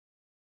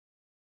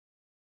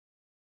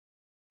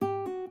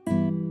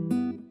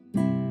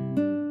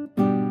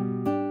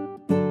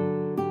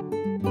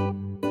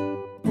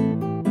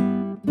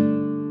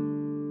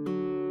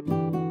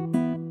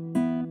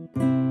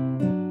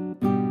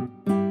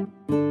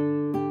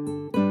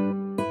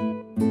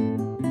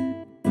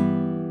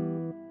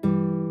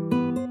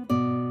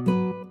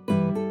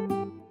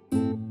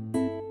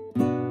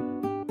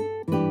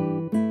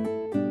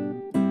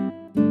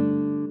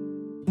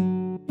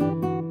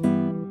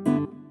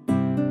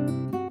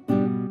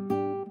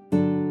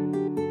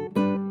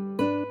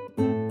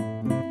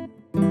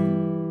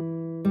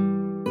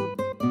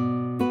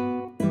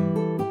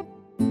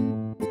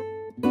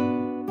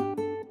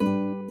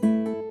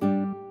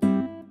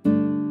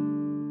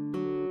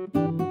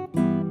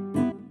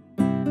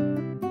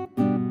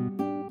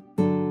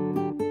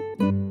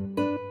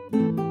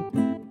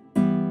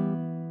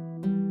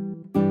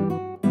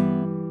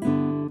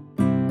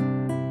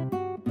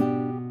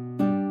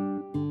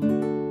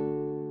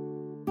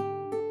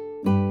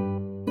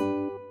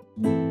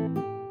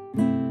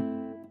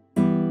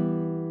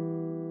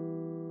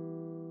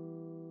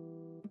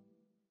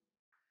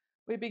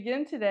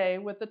begin today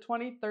with the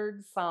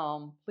 23rd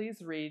Psalm.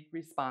 Please read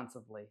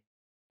responsively.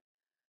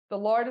 The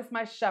Lord is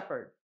my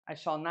shepherd, I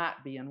shall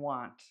not be in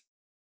want.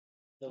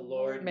 The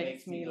Lord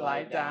makes me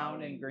lie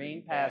down in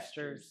green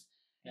pastures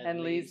and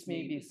leads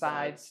me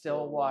beside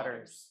still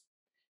waters.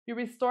 You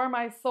restore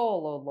my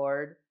soul, O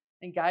Lord,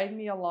 and guide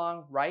me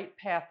along right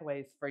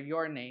pathways for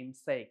your name's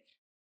sake.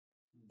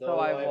 Though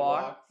I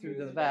walk through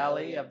the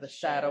valley of the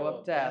shadow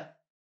of death,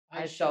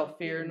 I shall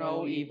fear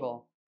no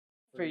evil,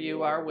 for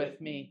you are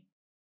with me.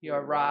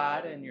 Your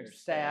rod and your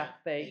staff,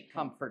 they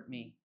comfort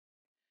me.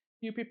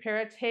 You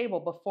prepare a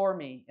table before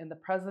me in the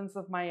presence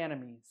of my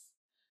enemies.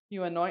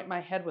 You anoint my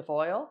head with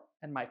oil,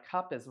 and my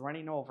cup is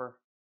running over.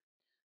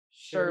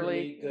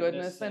 Surely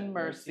goodness and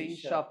mercy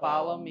shall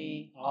follow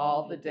me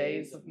all the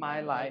days of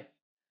my life,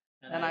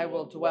 and I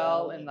will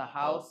dwell in the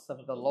house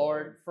of the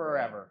Lord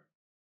forever.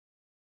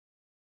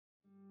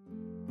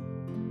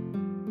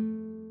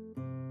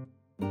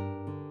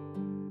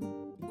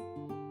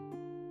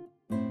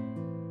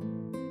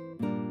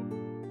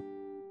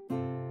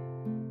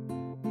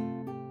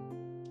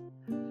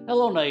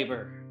 Hello,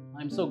 neighbor.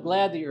 I'm so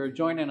glad that you're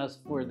joining us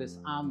for this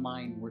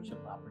online worship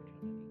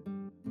opportunity.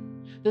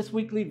 This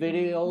weekly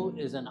video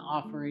is an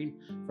offering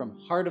from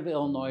Heart of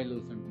Illinois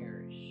Lutheran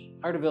Parish.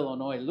 Heart of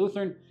Illinois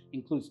Lutheran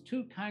includes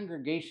two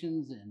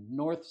congregations in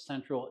north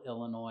central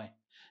Illinois.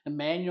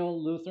 Emmanuel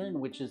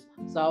Lutheran, which is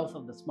south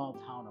of the small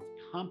town of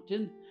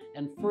Compton,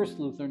 and First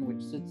Lutheran,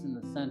 which sits in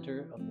the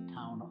center of the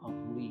town of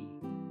Lee.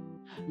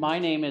 My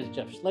name is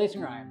Jeff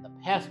Schlesinger. I am the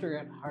pastor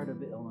at Heart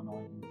of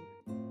Illinois Lutheran.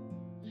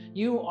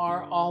 You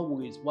are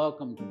always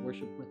welcome to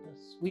worship with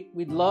us.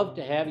 We'd love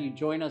to have you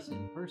join us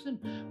in person.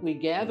 We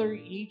gather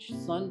each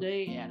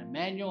Sunday at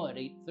Emmanuel at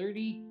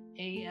 8:30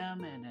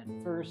 a.m. and at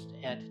First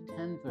at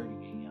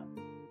 10:30 a.m.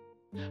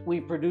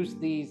 We produce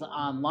these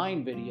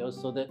online videos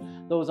so that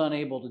those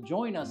unable to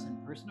join us in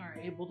person are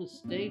able to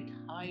stay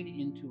tied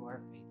into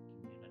our faith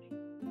community.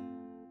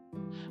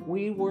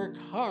 We work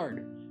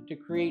hard to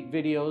create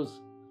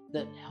videos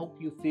that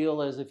help you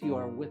feel as if you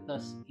are with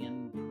us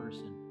in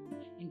person,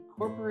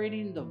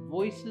 incorporating the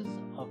voices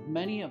of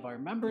many of our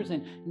members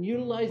and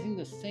utilizing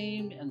the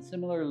same and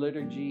similar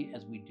liturgy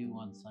as we do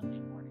on Sunday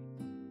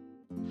mornings.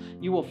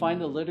 You will find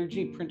the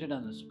liturgy printed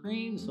on the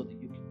screen so that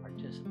you can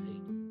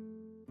participate.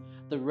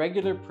 The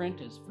regular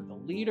print is for the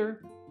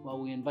leader, while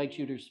we invite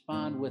you to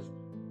respond with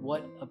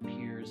what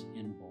appears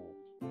in bold.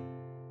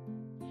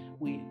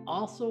 We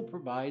also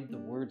provide the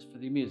words for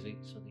the music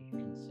so that you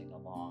can sing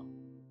along.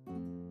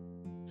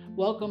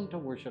 Welcome to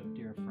worship,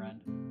 dear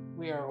friend.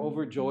 We are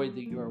overjoyed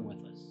that you are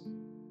with us.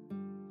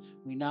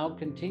 We now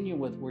continue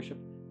with worship,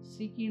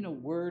 seeking a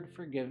word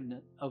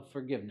of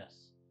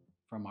forgiveness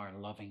from our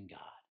loving God.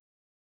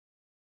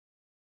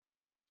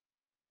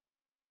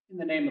 In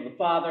the name of the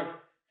Father,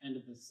 and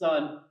of the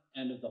Son,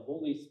 and of the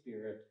Holy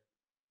Spirit.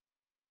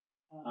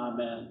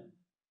 Amen.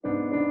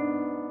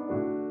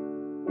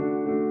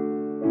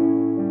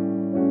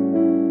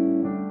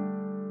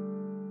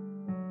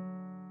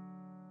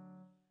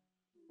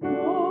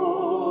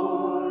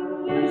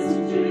 Lord,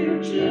 listen to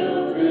your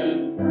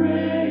children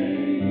pray.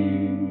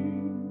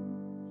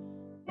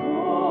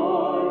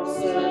 Lord,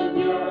 send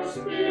your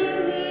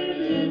Spirit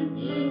in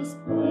this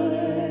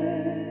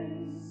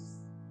place.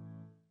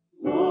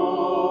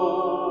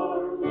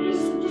 Lord,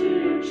 listen to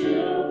your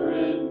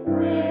children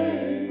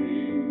pray.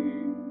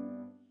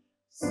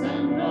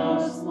 Send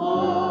us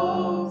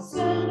love,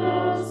 send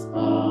us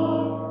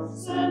power,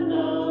 send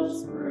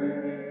us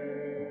grace.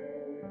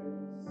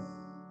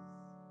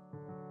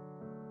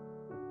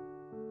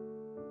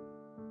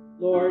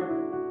 Lord,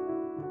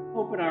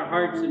 open our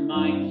hearts and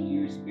minds to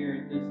your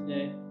Spirit this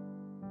day.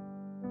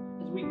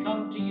 As we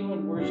come to you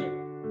in worship,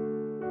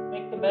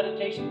 make the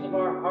meditations of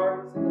our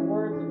hearts and the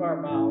words of our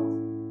mouths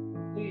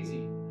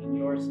pleasing in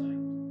your sight.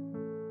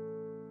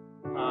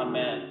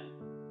 Amen.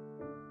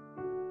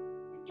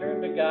 We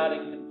turn to God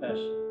in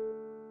confession.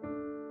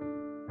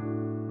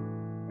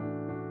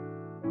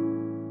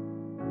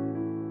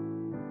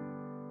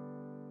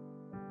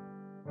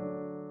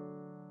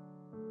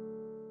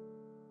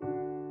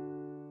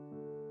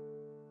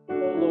 O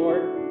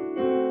Lord,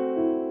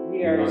 we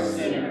are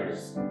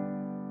sinners.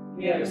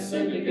 We have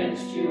sinned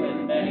against you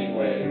in many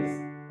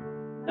ways,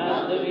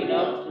 not living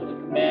up to the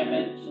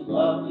commandment to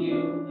love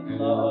you and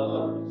love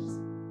others.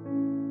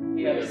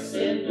 We have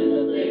sinned in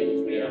the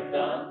things we have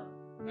done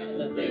and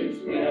the things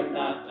we have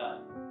not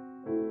done.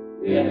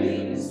 We have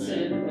even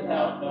sinned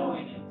without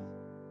knowing it.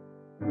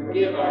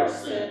 Forgive our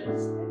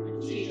sins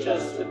and teach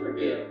us to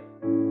forgive,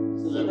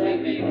 so that we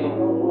may go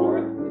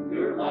forth with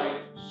your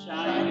light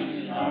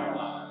shining in our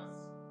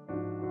lives.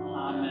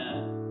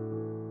 Amen.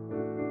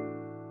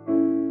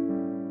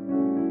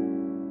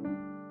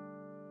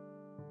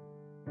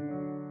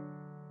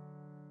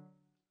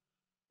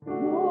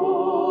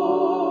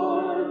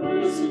 Lord,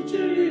 listen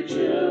to your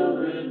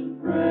children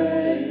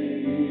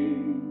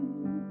praying.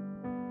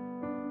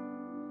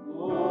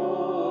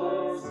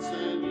 Lord,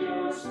 send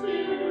your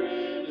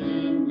Spirit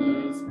in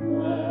this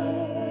place.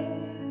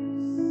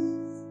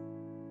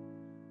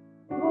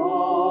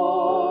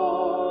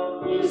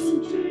 Lord,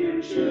 listen to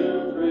your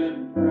children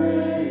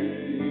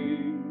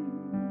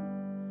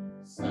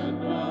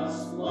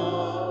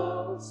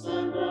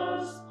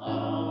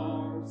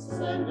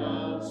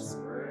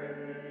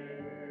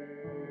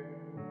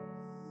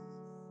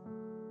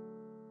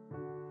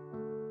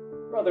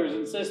Brothers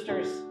and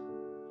sisters,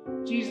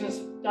 Jesus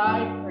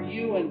died for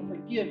you and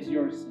forgives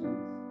your sins.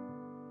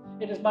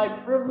 It is my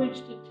privilege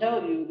to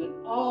tell you that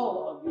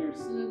all of your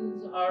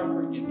sins are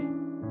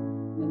forgiven.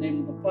 In the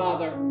name of the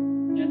Father,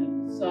 and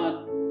of the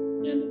Son,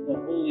 and of the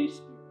Holy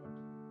Spirit.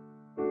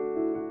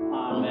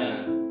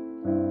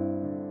 Amen.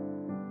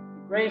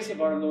 The grace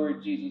of our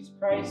Lord Jesus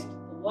Christ,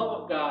 the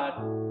love of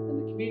God,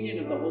 and the communion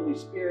of the Holy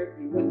Spirit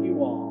be with you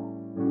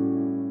all.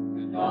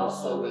 And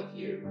also with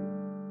you.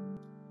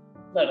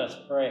 Let us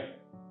pray.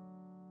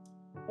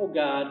 O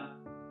God,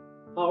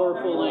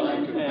 powerful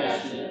and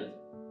compassionate,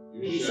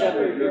 you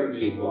shepherd your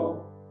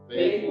people,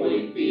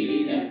 faithfully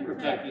feeding and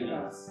protecting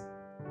us.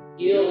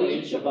 Heal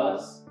each of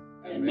us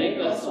and make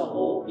us a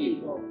whole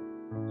people,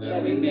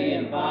 that we may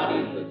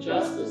embody the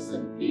justice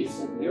and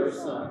peace of your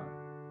Son,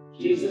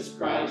 Jesus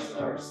Christ,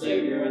 our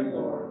Savior and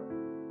Lord.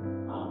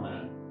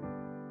 Amen.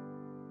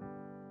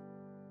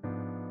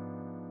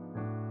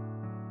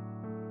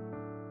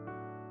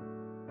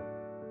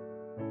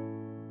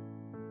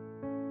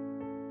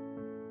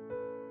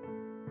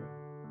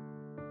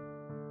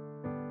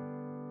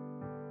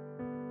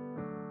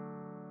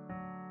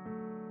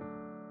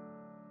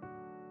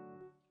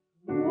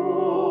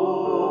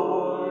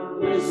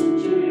 Listen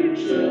to your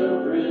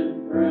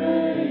children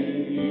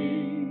praying.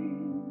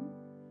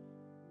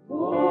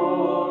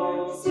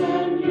 Lord,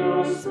 send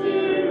your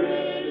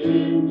Spirit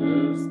in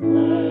this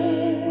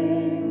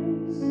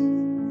place.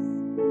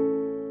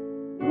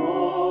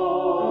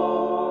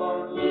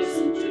 Lord,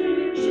 listen to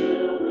your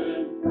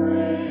children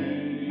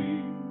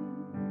praying.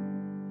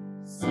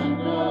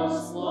 Send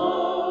us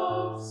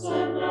love,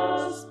 send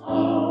us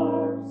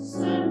power,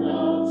 send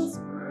us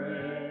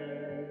praise.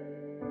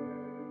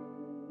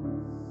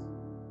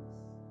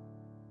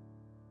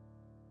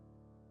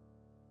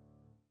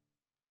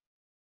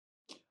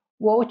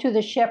 Woe to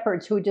the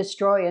shepherds who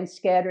destroy and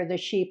scatter the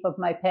sheep of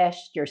my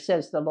pasture,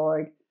 says the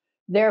Lord.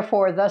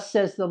 Therefore, thus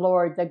says the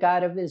Lord, the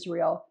God of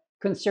Israel,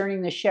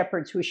 concerning the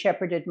shepherds who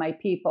shepherded my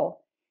people.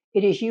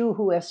 It is you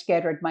who have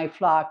scattered my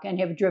flock and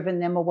have driven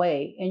them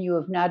away, and you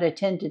have not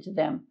attended to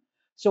them.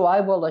 So I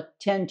will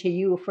attend to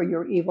you for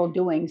your evil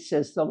doings,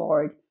 says the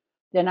Lord.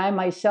 Then I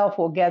myself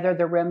will gather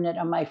the remnant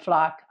of my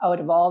flock out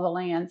of all the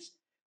lands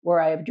where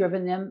I have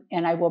driven them,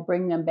 and I will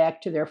bring them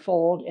back to their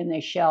fold, and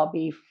they shall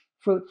be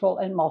fruitful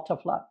and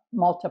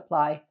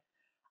multiply.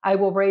 I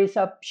will raise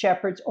up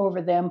shepherds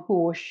over them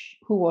who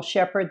will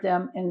shepherd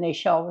them, and they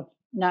shall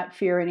not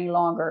fear any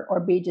longer or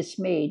be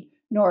dismayed,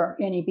 nor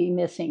any be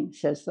missing,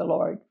 says the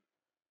Lord.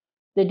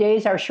 The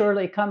days are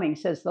surely coming,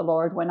 says the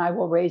Lord, when I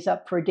will raise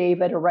up for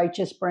David a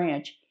righteous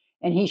branch,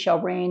 and he shall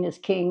reign as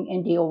king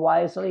and deal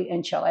wisely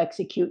and shall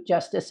execute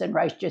justice and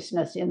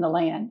righteousness in the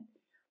land.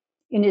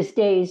 In his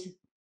days,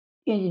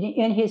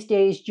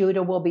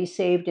 Judah will be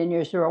saved and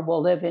Israel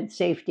will live in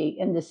safety,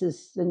 and this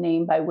is the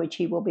name by which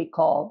he will be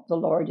called. The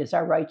Lord is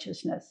our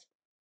righteousness.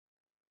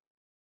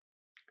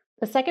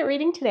 The second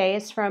reading today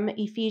is from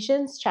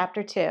Ephesians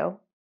chapter 2.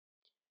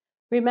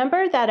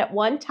 Remember that at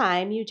one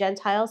time you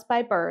Gentiles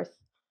by birth,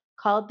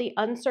 called the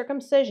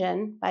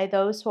uncircumcision by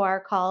those who are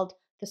called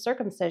the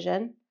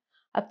circumcision,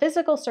 a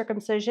physical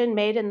circumcision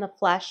made in the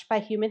flesh by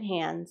human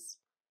hands.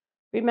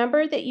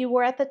 Remember that you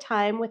were at the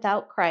time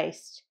without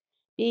Christ,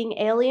 being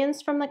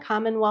aliens from the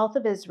commonwealth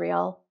of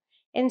Israel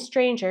and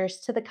strangers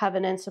to the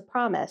covenants of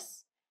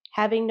promise,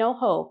 having no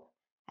hope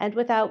and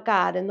without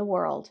God in the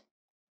world.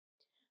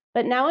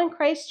 But now in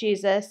Christ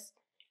Jesus,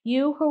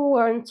 you who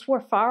once were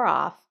far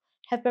off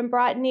have been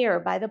brought near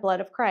by the blood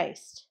of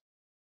Christ.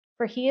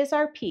 For he is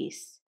our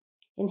peace.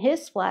 In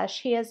his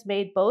flesh he has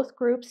made both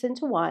groups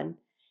into one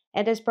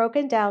and has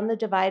broken down the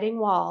dividing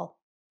wall,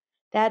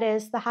 that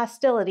is, the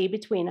hostility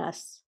between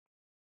us.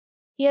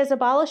 He has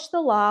abolished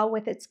the law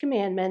with its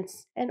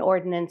commandments and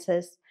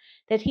ordinances,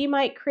 that he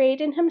might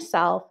create in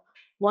himself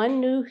one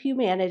new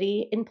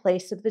humanity in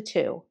place of the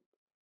two,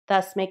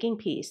 thus making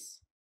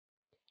peace,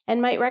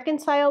 and might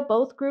reconcile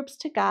both groups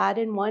to God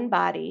in one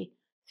body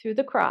through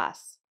the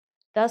cross,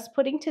 thus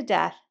putting to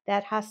death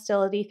that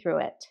hostility through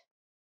it.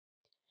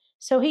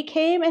 So he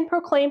came and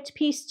proclaimed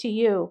peace to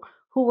you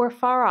who were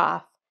far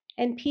off,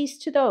 and peace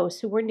to those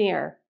who were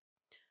near.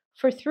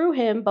 For through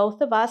him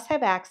both of us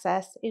have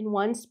access in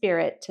one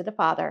Spirit to the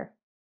Father.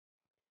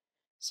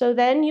 So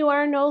then you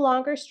are no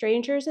longer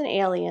strangers and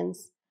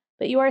aliens,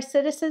 but you are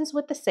citizens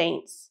with the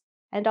saints,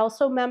 and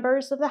also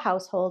members of the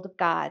household of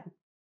God,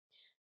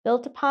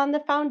 built upon the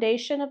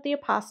foundation of the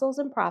apostles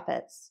and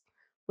prophets,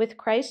 with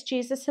Christ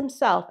Jesus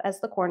himself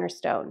as the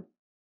cornerstone.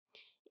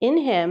 In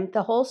him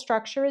the whole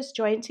structure is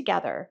joined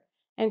together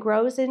and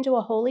grows into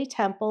a holy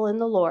temple in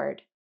the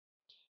Lord,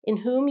 in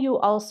whom you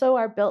also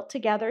are built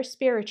together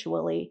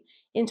spiritually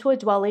into a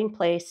dwelling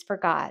place for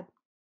God.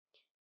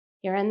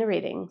 Here end the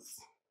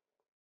readings.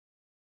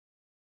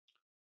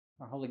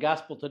 Our Holy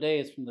Gospel today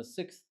is from the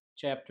 6th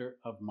chapter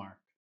of Mark.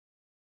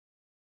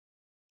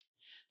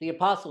 The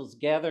apostles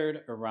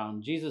gathered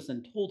around Jesus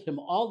and told him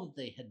all that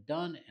they had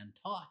done and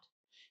taught.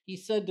 He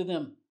said to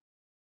them,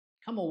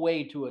 "Come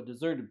away to a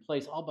deserted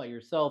place all by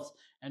yourselves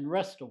and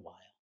rest a while."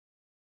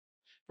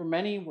 for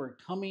many were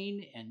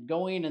coming and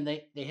going, and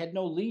they had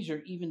no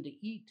leisure even to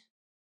eat.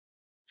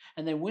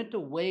 And they went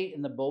away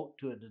in the boat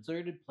to a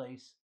deserted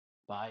place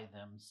by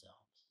themselves.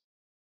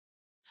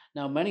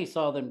 Now many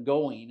saw them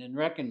going and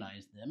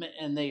recognized them,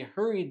 and they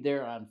hurried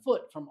there on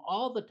foot from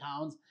all the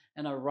towns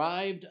and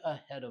arrived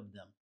ahead of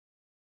them.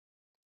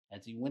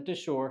 As he went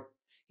ashore,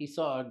 he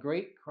saw a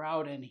great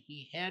crowd, and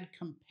he had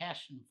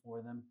compassion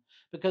for them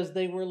because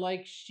they were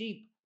like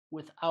sheep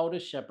without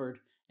a shepherd,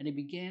 and he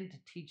began to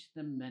teach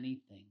them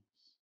many things.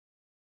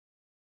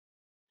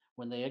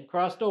 When they had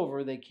crossed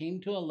over, they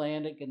came to a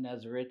land at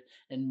Gennesaret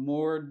and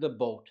moored the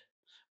boat.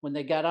 When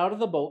they got out of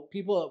the boat,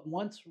 people at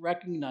once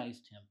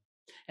recognized him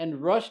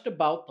and rushed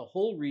about the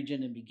whole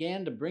region and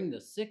began to bring the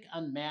sick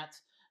on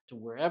mats to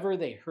wherever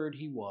they heard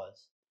he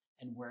was.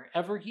 And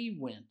wherever he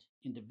went,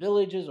 into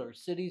villages or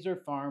cities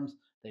or farms,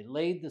 they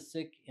laid the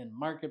sick in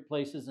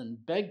marketplaces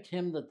and begged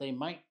him that they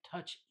might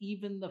touch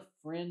even the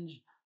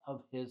fringe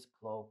of his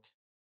cloak.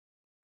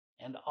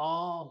 And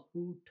all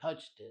who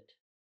touched it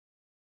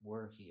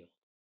were healed.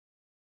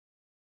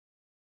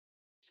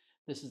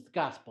 This is the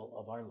gospel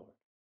of our Lord.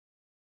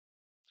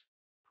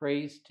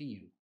 Praise to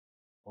you,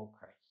 O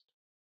Christ.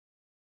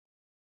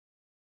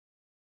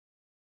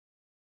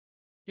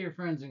 Dear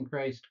friends in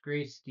Christ,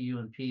 grace to you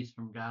and peace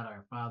from God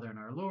our Father and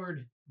our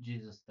Lord,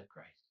 Jesus the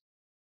Christ.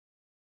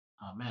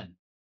 Amen.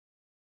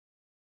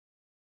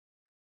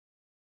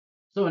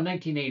 So in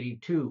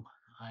 1982,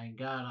 I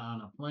got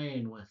on a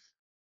plane with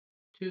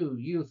two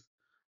youth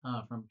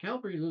from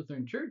Calvary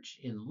Lutheran Church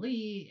in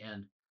Lee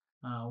and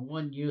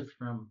one youth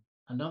from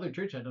another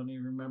church. I don't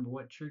even remember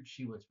what church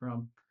she was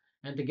from.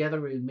 And together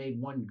we made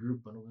one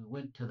group and we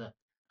went to the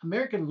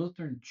American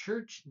Lutheran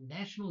Church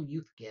National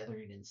Youth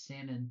Gathering in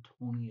San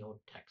Antonio,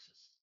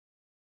 Texas.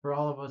 For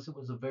all of us, it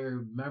was a very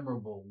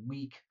memorable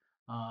week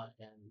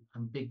and a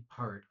big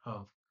part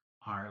of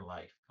our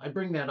life. I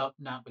bring that up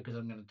not because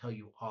I'm going to tell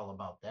you all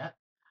about that.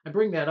 I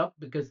bring that up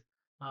because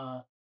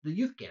the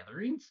youth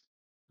gatherings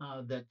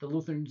that the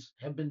Lutherans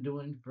have been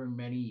doing for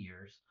many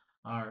years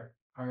are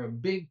a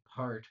big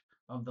part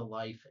of the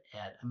life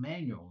at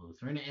Emmanuel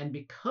Lutheran. And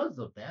because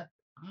of that,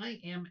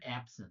 I am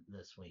absent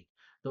this week.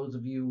 Those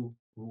of you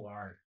who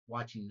are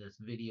watching this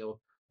video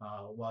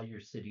while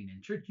you're sitting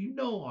in church, you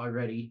know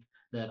already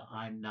that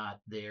I'm not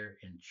there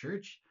in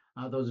church.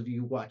 Those of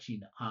you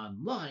watching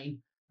online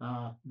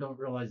don't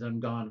realize I'm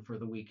gone for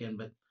the weekend,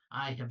 but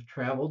I have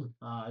traveled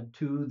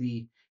to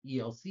the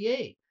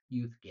ELCA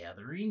youth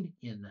gathering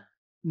in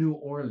New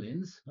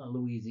Orleans,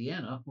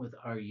 Louisiana, with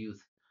our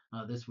youth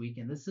this week.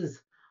 And this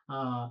is,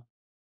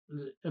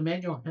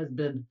 Emmanuel has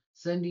been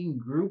sending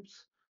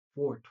groups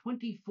for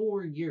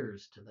 24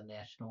 years to the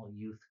National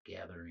Youth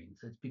Gatherings.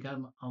 It's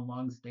become a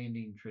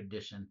long-standing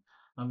tradition,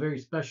 a very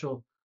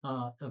special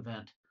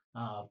event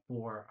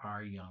for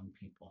our young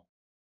people.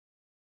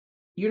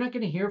 You're not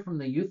going to hear from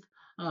the youth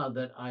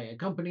that I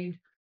accompanied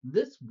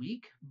this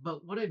week,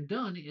 but what I've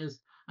done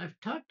is I've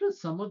talked to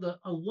some of the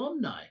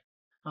alumni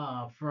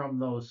from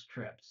those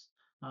trips,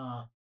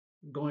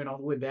 going all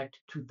the way back to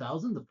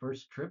 2000, the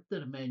first trip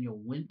that Emmanuel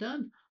went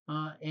on,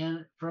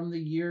 and from the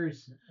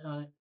years,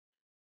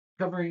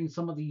 covering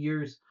some of the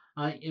years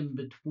in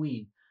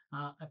between.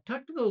 I've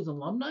talked to those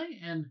alumni,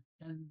 and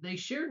they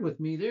shared with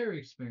me their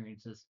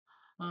experiences.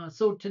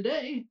 So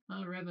today,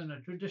 rather than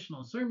a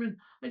traditional sermon,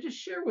 I just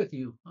share with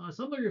you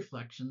some of the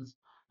reflections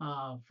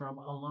from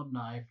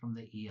alumni from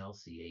the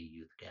ELCA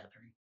Youth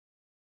Gathering.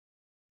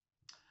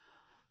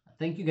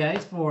 Thank you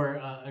guys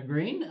for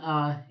agreeing.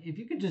 If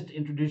you could just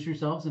introduce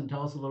yourselves and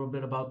tell us a little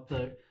bit about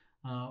the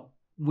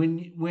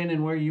when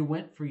and where you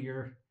went for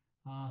your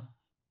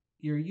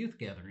youth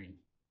gathering.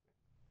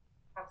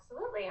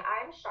 Absolutely.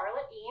 I'm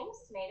Charlotte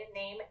Eames, maiden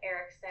name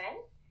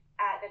Erickson.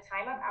 At the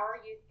time of our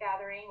youth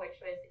gathering, which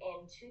was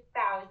in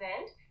 2000,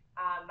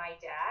 my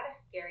dad,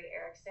 Gary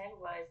Erickson,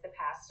 was the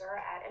pastor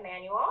at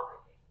Emmanuel,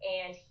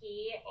 and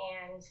he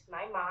and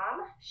my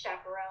mom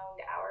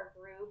chaperoned our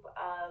group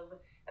of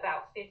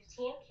about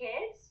 15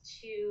 kids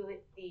to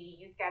the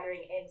youth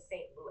gathering in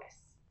St. Louis.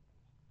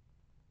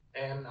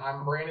 And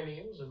I'm Brandon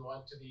Eames and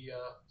went to the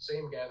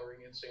same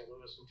gathering in St.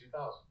 Louis in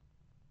 2000.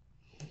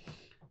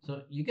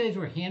 So you guys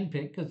were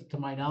handpicked because, to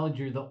my knowledge,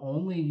 you're the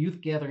only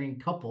youth gathering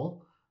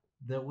couple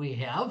that we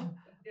have.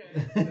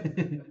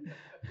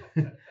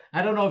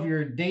 I don't know if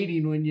you're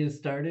dating when you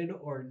started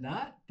or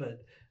not,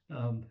 but we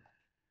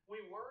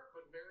weren't,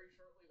 but very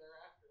shortly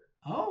thereafter.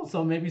 Oh,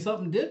 so maybe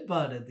something did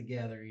bud at the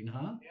gathering,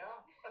 huh? Yeah.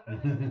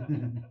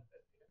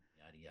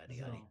 Yada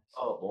yada.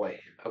 Oh boy.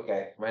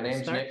 Okay. My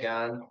name's Nick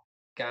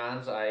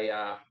Gons.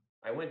 I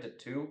went to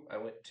two. I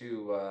went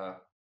to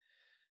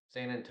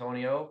San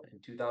Antonio in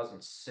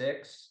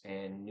 2006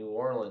 and New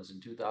Orleans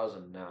in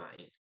 2009.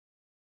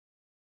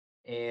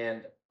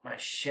 And my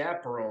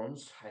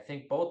chaperones, I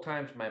think both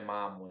times my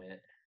mom went.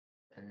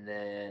 And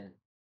then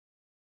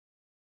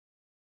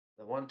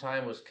the one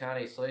time was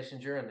Connie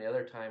Schlesinger and the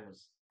other time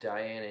was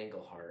Diane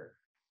Engelhardt.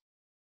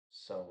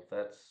 So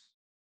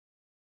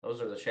those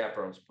are the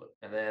chaperones.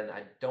 And then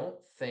I don't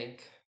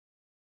think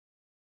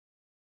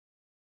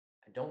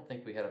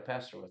we had a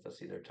pastor with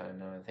us either time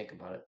now I think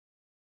about it.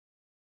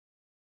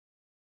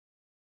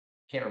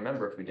 Can't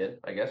remember if we did,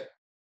 I guess.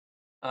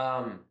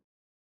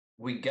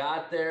 We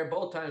got there,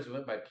 both times we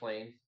went by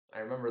plane. I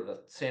remember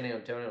the San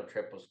Antonio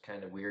trip was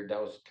kind of weird.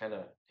 That was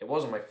it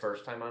wasn't my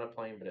first time on a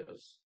plane, but it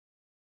was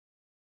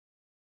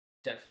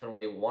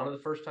definitely one of the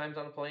first times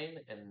on a plane.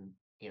 And,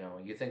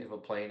 you think of a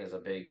plane as a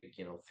big,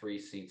 3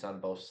 seats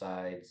on both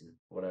sides and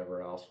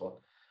whatever else.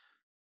 Well,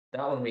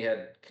 that one we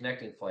had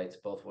connecting flights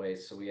both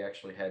ways. So we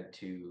actually had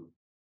to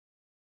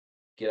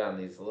get on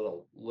these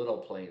little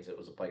planes. It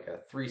was like a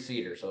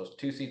 3-seater. So it was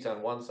 2 seats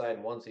on one side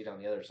and 1 seat on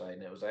the other side.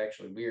 And it was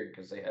actually weird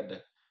because they had to,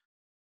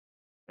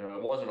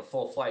 it wasn't a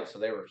full flight. So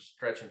they were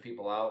stretching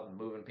people out and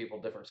moving people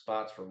different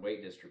spots for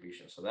weight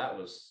distribution. So that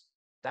was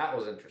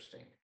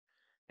interesting.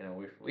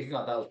 We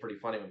thought that was pretty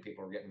funny when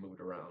people were getting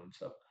moved around.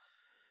 So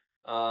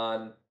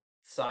on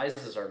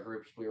sizes, our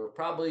groups, we were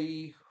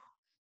probably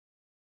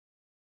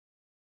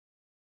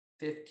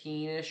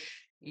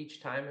 15-ish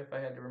each time, if I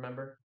had to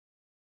remember.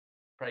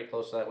 Probably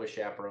close to that with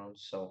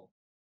chaperones. So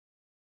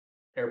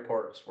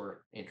airports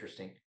were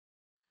interesting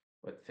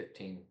with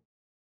 15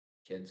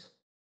 kids.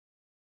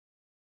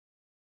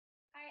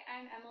 Hi,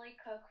 I'm Emily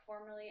Cook,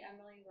 formerly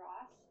Emily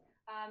Ross,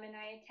 and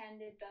I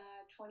attended the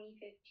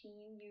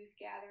 2015 youth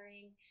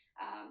gathering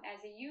as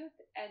a youth,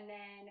 and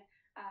then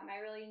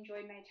I really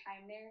enjoyed my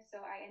time there,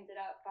 so I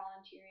ended up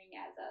volunteering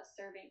as a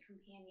servant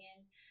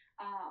companion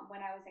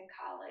when I was in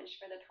college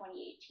for the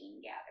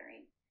 2018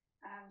 gathering.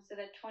 So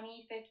the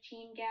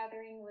 2015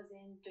 gathering was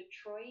in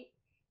Detroit,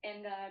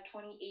 and the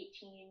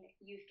 2018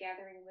 youth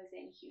gathering was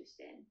in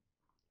Houston.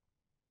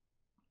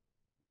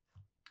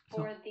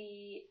 For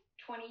the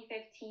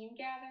 2015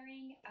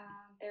 gathering,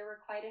 there were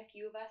quite a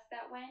few of us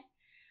that went.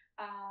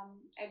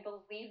 I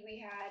believe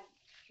we had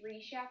 3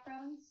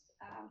 chaperones.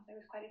 There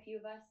was quite a few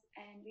of us,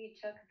 and we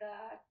took the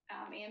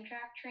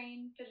Amtrak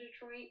train to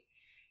Detroit.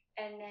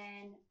 And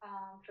then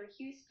for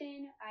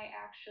Houston,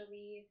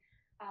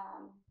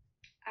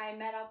 I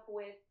met up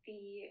with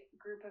the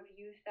group of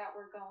youth that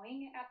were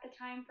going at the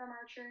time from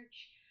our church.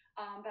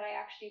 But I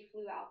actually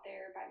flew out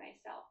there by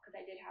myself because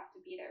I did have to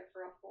be there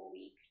for a full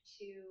week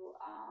to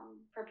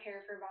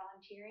prepare for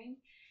volunteering.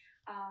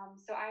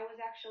 So I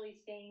was actually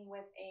staying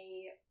with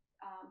a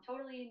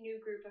totally new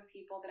group of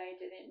people that I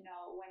didn't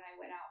know when I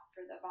went out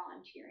for the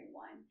volunteering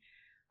one.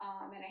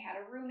 And I had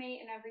a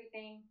roommate and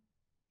everything.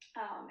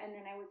 And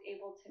then I was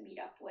able to meet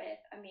up with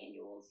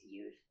Emmanuel's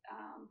youth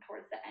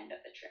towards the end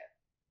of the trip.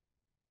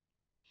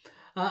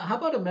 How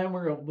about a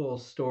memorable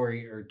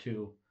story or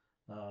two?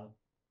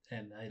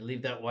 And I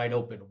leave that wide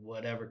open,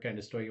 whatever kind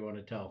of story you want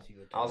to tell.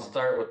 I'll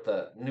start with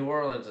the New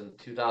Orleans in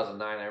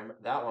 2009. I remember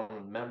that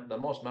one. The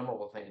most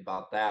memorable thing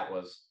about that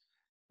was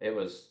it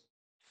was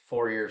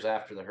 4 years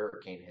after the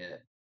hurricane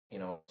hit.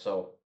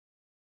 So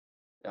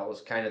that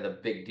was kind of the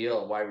big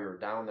deal of why we were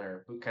down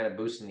there, kind of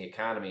boosting the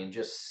economy and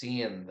just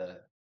seeing the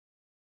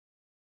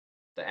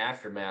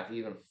aftermath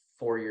even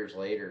 4 years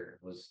later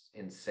was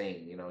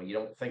insane. You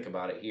don't think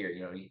about it here.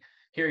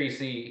 Here you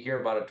hear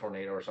about a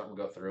tornado or something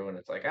go through and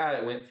it's like,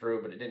 it went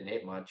through, but it didn't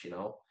hit much,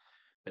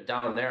 But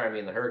down there, I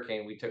mean, the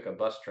hurricane, we took a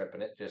bus trip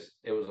and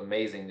it was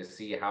amazing to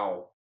see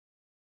how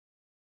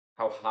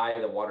high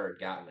the water had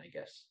gotten, I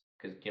guess.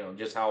 Because,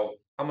 just how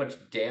much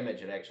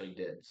damage it actually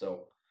did.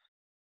 So,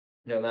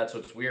 that's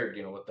what's weird,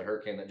 with the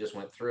hurricane that just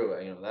went through.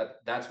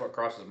 That's what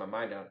crosses my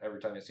mind every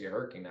time I see a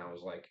hurricane now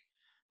is like,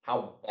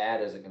 how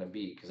bad is it going to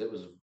be? Because it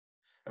was,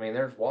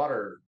 there's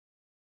water,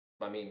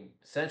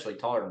 essentially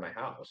taller than my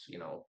house,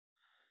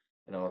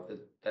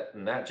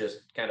 that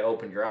just kind of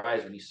opened your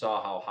eyes when you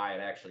saw how high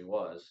it actually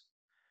was.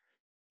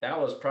 That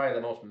was probably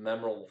the most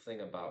memorable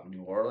thing about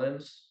New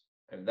Orleans.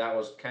 And that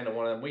was kind of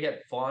one of them. We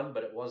had fun,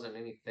 but it wasn't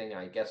anything,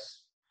 I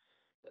guess,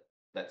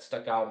 that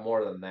stuck out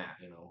more than that,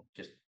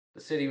 just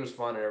the city was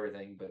fun and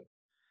everything, but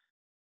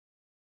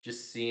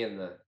just seeing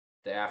the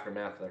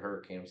aftermath of the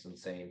hurricane was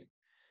insane.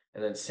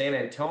 And then San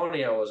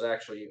Antonio was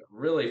actually a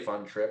really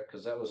fun trip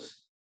because that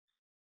was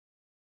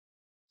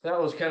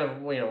kind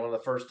of, one of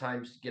the first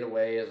times to get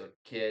away as a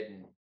kid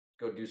and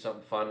go do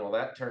something fun. Well,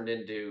 that turned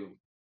into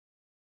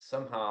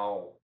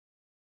somehow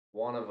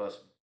one of us,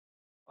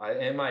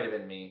 it might have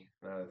been me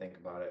now that I think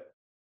about it.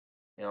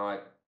 I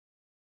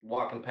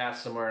walking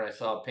past somewhere and I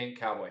saw a pink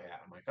cowboy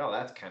hat. I'm like, oh,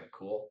 that's kind of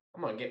cool.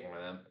 I'm going to get one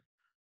of them.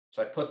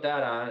 So I put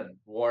that on and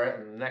wore it.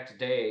 And the next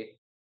day,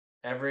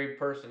 every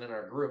person in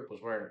our group was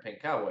wearing a pink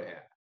cowboy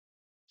hat.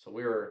 So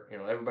we were,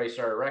 everybody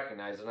started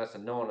recognizing us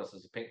and knowing us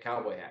as the pink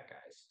cowboy hat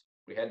guys.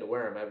 We had to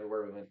wear them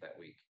everywhere we went that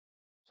week.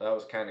 So that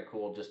was kind of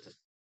cool just to,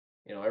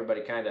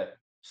 everybody kind of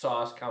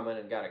saw us coming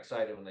and got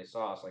excited when they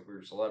saw us like we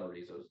were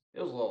celebrities. It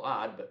was a little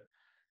odd, but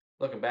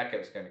looking back, it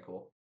was kind of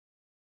cool.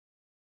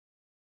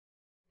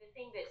 The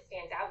thing that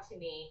stands out to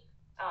me,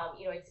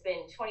 it's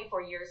been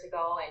 24 years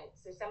ago, and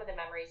so some of the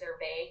memories are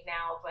vague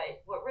now,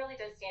 but what really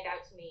does stand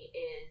out to me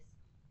is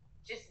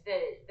just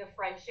the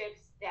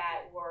friendships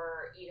that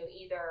were,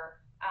 either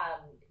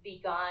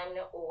begun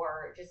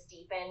or just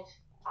deepened.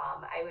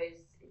 I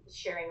was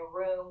sharing a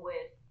room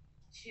with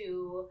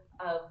 2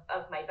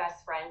 of my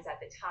best friends at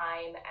the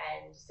time,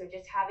 and so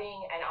just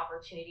having an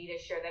opportunity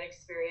to share that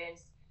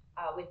experience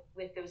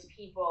with those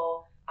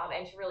people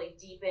and to really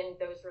deepen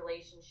those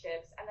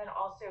relationships, and then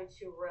also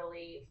to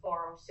really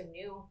form some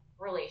new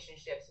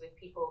relationships with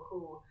people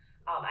who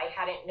I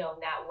hadn't known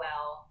that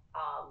well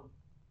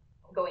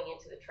going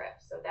into the trip.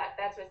 So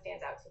that's what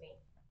stands out to me.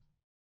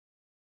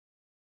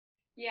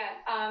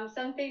 Yeah,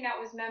 something that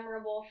was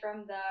memorable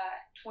from the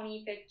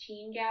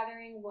 2015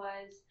 gathering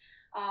was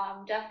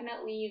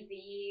definitely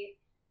the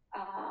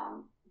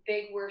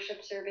big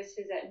worship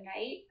services at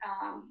night.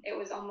 It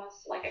was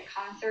almost like a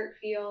concert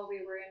feel.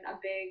 We were in a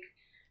big,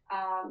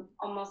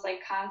 almost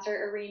like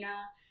concert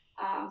arena.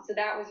 So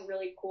that was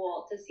really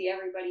cool to see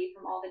everybody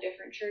from all the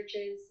different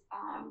churches.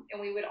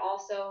 And we would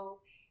also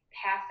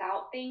pass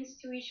out things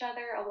to each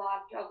other. A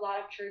lot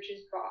of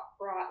churches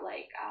brought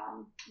like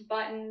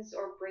buttons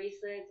or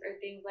bracelets or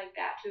things like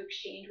that to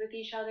exchange with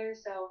each other.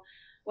 So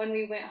when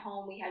we went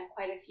home, we had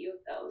quite a few of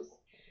those.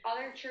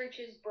 Other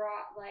churches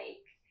brought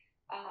like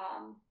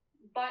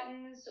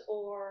buttons,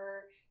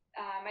 or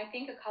I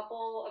think a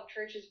couple of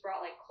churches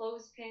brought like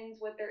clothespins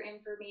with their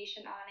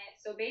information on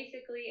it. So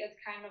basically, it's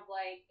kind of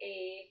like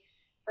a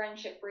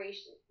friendship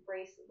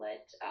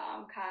bracelet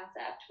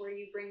concept where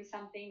you bring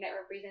something that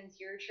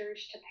represents your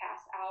church to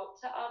pass out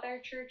to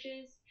other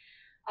churches.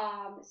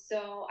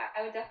 So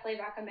I would definitely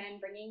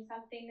recommend bringing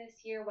something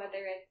this year,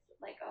 whether it's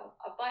like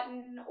a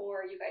button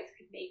or you guys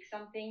could make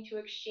something to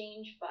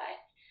exchange. But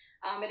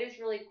it is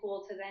really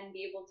cool to then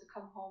be able to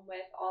come home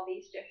with all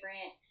these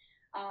different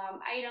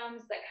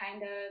items that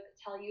kind of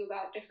tell you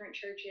about different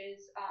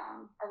churches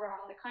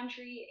around the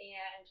country.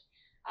 And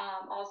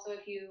also,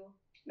 if you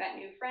met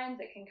new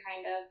friends, it can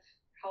kind of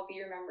help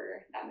you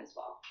remember them as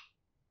well.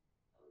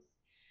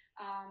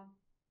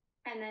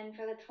 And then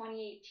for the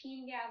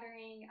 2018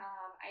 gathering,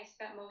 I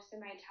spent most of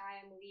my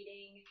time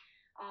leading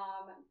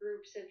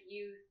groups of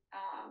youth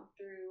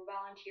through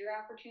volunteer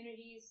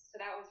opportunities. So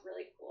that was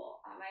really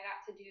cool. I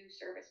got to do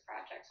service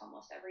projects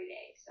almost every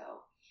day.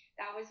 So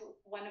that was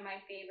one of my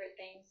favorite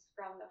things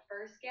from the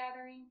first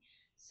gathering.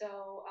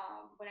 So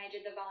when I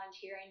did the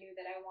volunteer, I knew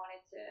that I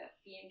wanted to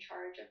be in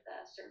charge of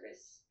the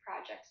service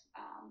projects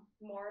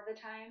more of the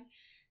time.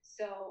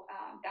 So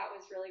that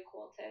was really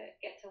cool to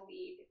get to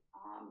lead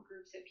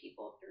groups of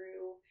people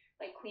through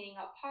like cleaning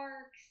up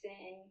parks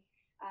and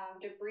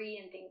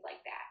debris and things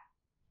like that.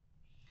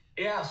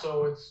 Yeah,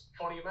 so it's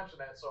funny you mentioned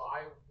that. So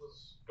I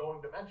was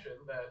going to mention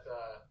that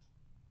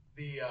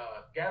the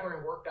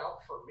gathering worked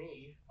out for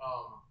me.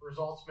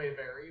 Results may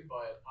vary,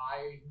 but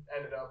I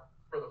ended up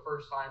for the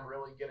first time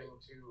really getting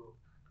to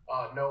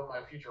know my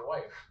future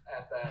wife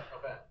at that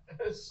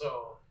event.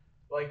 So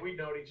like we'd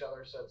known each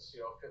other since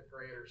 5th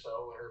grade or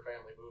so when her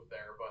family moved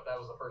there, but that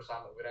was the first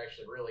time that we'd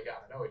actually really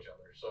gotten to know each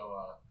other.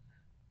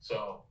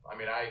 So I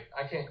mean I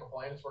can't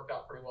complain. It's worked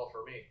out pretty well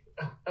for me.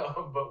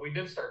 But we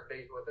did start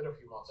dating within a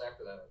few months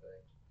after that, I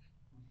think.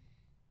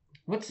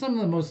 What's some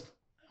of the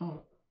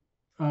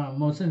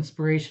most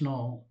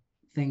inspirational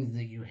things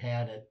that you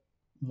had at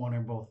one or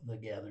both of the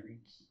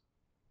gatherings?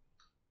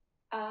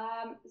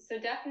 So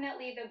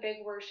definitely the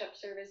big worship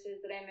services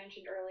that I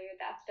mentioned earlier,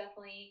 that's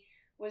definitely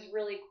was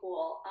really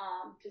cool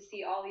to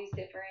see all these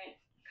different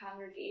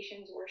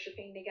congregations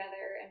worshiping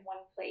together in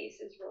one place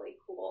is really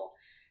cool.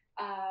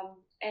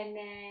 And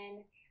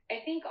then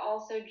I think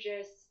also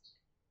just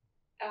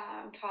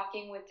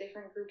talking with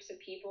different groups of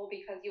people,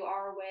 because you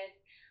are with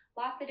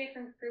lots of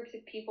different groups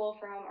of people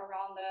from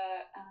around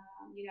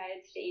the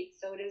United States.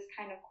 So it is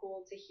kind of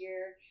cool to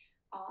hear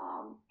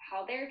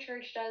how their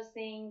church does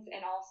things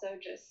and also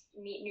just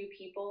meet new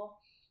people.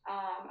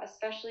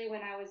 Especially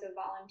when I was a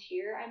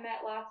volunteer, I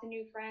met lots of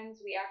new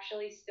friends. We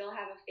actually still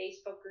have a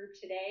Facebook group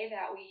today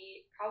that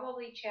we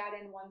probably chat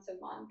in once a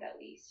month at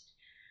least,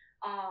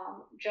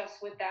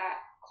 just with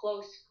that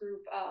close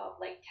group of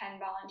like 10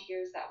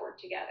 volunteers that work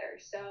together.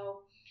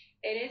 So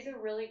it is a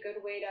really good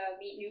way to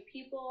meet new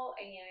people,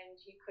 and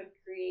you could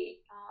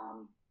create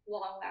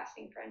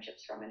long-lasting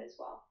friendships from it as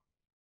well.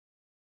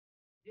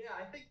 Yeah,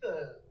 I think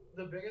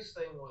the biggest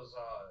thing was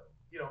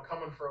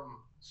coming from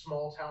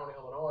small town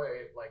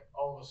Illinois, like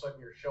all of a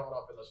sudden you're showing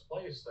up in this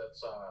place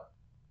that's a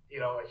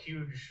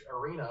huge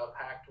arena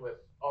packed with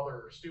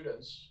other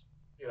students,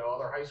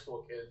 other high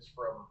school kids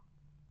from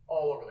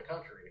all over the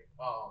country.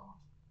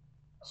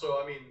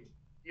 So I mean,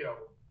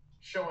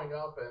 showing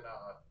up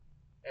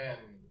and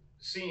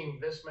seeing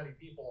this many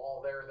people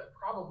all there that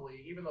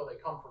probably, even though they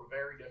come from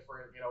very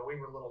different, we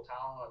were a little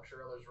town, I'm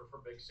sure others were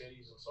from big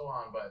cities and so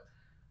on, but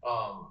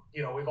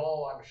we've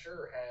all, I'm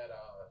sure, had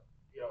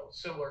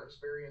similar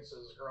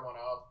experiences growing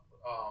up,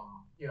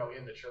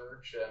 in the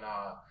church, and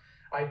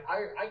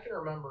I can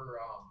remember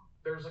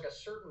there's like a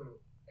certain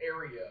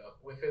area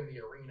within the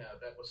arena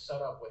that was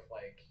set up with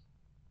like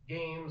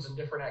games and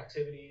different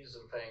activities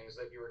and things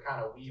that you were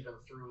kind of weaving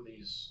through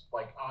these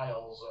like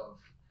aisles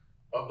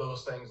of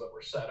those things that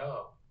were set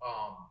up.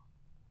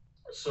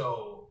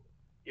 So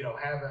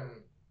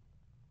having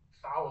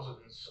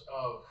thousands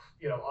of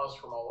us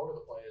from all over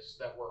the place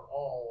that were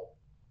all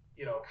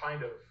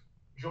kind of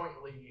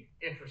jointly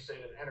interested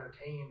and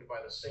entertained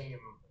by the same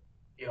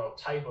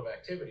type of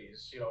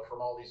activities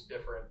from all these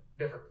different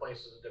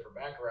places and different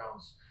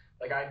backgrounds.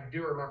 Like I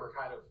do remember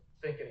kind of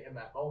thinking in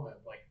that moment,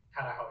 like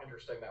kind of how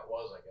interesting that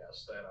was, I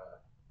guess, that,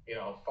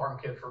 farm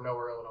kid from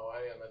nowhere,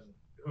 Illinois, and then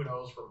who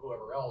knows from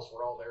whoever else,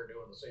 we're all there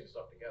doing the same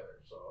stuff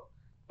together. So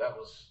that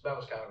was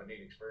kind of a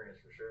neat experience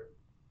for sure.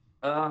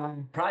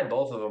 Probably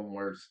both of them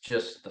were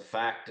just the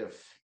fact of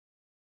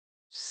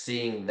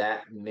seeing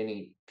that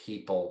many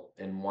people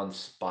in one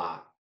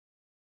spot,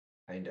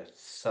 kind of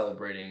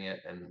celebrating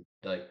it, and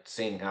like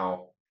seeing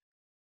how,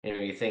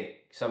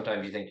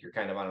 sometimes you think you're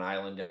kind of on an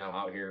island,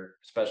 out here,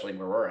 especially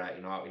where we're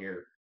at, out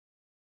here,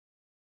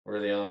 we're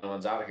the only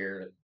ones out here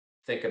that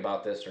think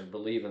about this or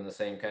believe in the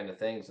same kind of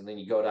things. And then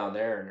you go down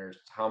there and there's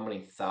how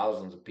many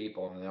thousands of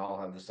people, and they all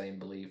have the same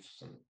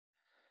beliefs and,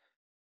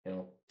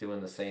 doing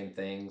the same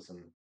things.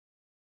 And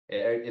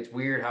it's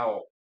weird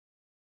how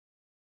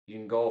you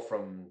can go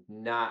from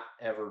not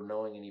ever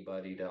knowing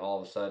anybody to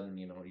all of a sudden,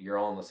 you're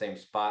all in the same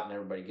spot and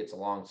everybody gets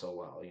along so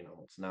well.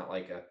 It's not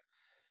like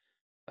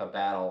a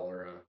battle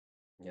or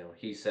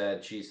he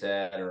said, she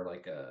said, or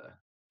like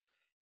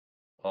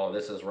oh,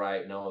 this is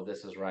right, no,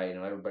 this is right.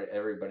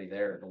 Everybody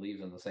there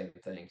believes in the same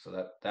thing. So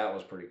that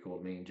was pretty cool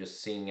to me,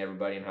 just seeing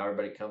everybody and how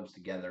everybody comes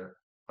together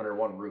under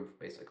one roof,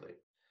 basically.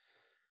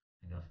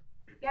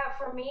 Yeah,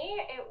 for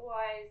me, it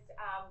was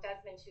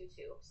Desmond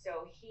Tutu.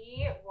 So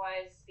he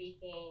was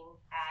speaking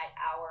at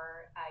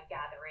our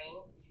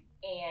gathering,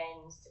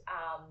 and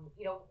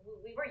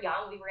we were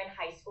young. We were in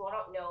high school. I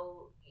don't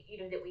know,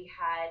 that we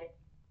had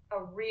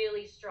a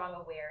really strong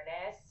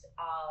awareness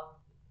of,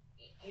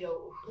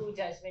 who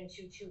Desmond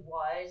Tutu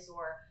was,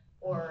 or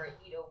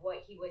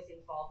what he was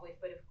involved with.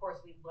 But of course,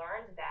 we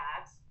learned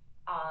that,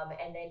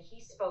 and then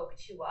he spoke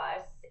to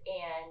us.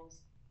 And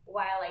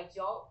while I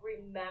don't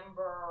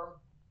remember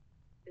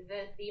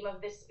the theme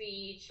of the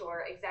speech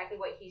or exactly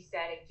what he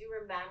said, I do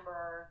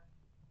remember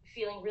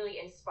feeling really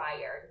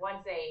inspired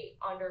once I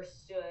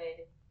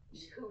understood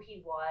who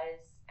he was.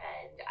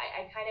 And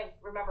I kind of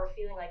remember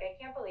feeling like, I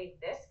can't believe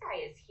this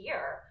guy is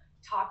here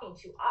talking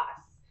to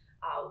us.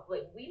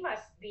 Like, we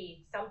must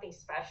be something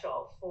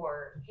special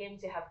for him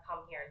to have come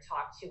here and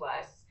talked to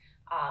us.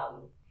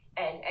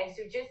 And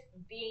so just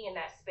being in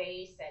that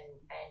space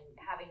and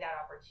having that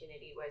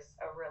opportunity was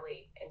a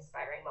really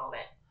inspiring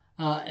moment.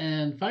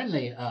 And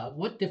finally,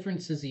 what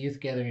difference has the youth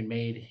gathering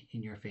made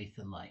in your faith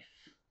and life?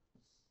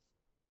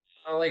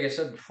 Like I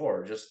said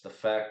before, just the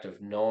fact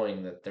of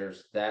knowing that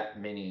there's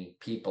that many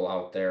people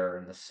out there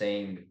in the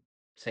same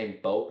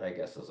boat, I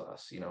guess, as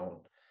us, and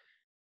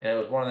it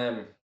was one of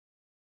them.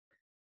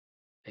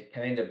 It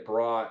kind of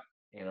brought,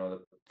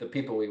 the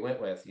people we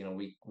went with,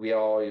 we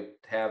all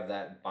have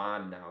that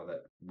bond now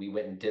that we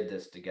went and did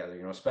this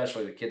together,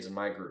 especially the kids in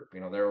my group.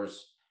 There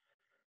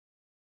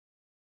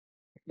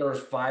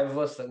was 5 of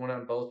us that went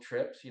on both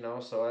trips,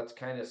 so that's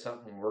kind of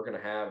something we're going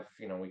to have,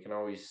 we can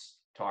always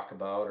talk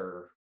about,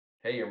 or,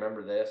 hey, you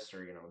remember this,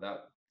 or,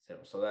 that,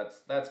 so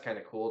that's kind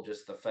of cool.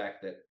 Just the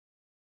fact that,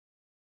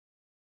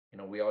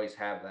 we always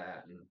have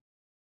that. And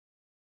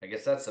I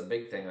guess that's the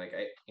big thing. Like,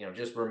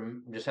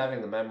 just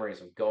having the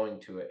memories of going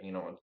to it,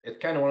 it's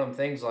kind of one of them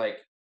things like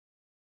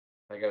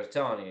I was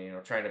telling you,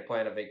 trying to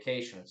plan a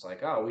vacation. It's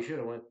like, oh,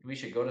 we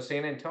should go to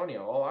San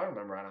Antonio. Oh, I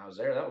remember when I was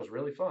there. That was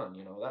really fun.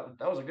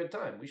 That was a good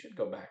time. We should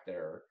go back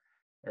there.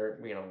 Or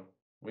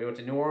we went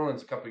to New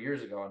Orleans a couple of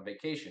years ago on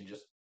vacation,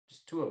 just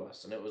 2 of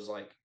us. And it was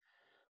like,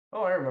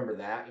 oh, I remember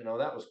that.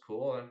 That was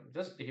cool.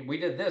 And we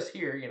did this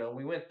here.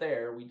 We went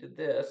there. We did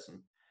this. And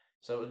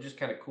so it was just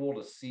kind of cool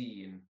to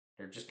see, and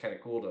they're just kind of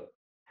cool to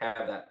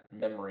have that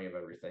memory of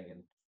everything.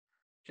 And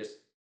just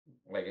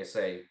like I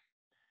say,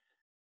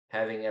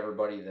 having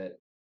everybody that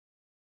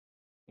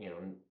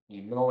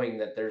knowing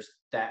that there's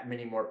that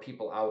many more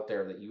people out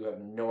there, that you have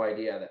no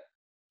idea that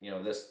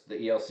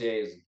the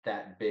ELCA is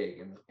that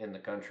big in the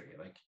country.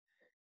 Like,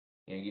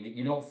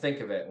 you don't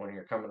think of it when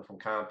you're coming from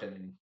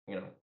Compton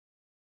and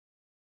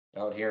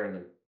out here in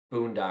the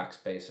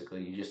boondocks.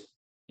 Basically,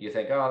 you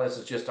think, oh, this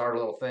is just our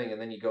little thing, and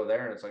then you go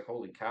there and it's like,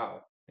 holy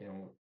cow,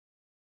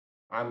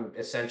 I'm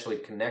essentially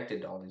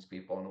connected to all these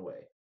people in a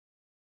way.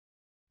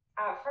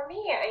 For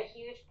me, a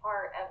huge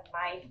part of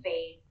my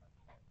faith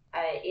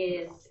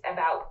is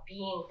about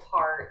being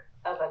part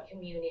of a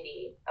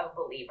community of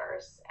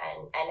believers,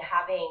 and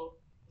having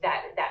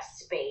that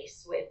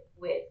space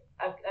with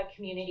a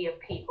community of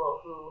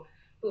people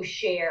who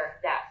share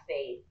that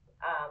faith.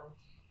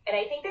 And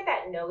I think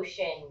that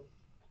notion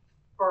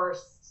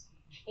first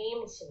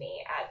came to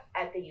me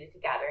at the youth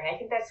gathering. I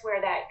think that's where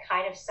that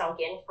kind of sunk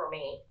in for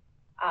me.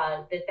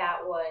 That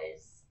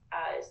was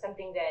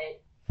something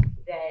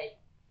that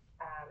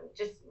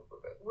just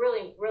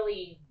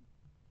really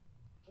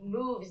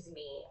moves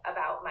me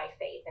about my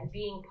faith and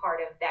being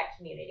part of that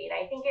community. And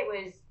I think it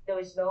was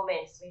those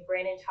moments. I mean,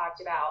 Brandon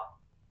talked about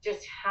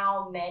just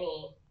how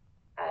many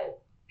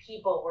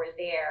people were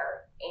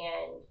there,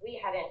 and we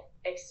hadn't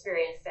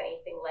experienced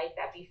anything like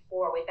that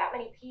before, with that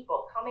many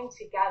people coming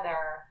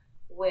together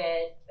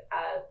with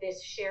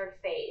this shared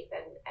faith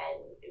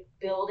and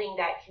building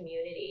that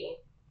community.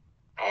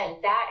 And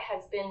that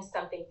has been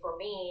something for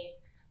me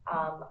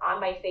on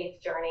my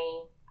faith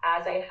journey,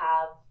 as I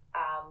have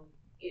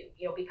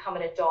become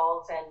an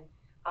adult and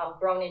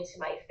grown into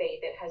my faith,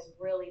 it has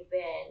really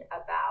been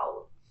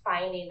about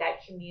finding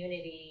that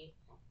community,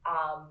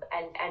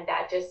 and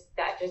that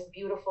just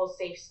beautiful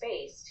safe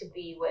space to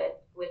be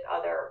with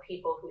other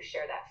people who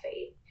share that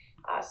faith.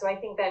 So I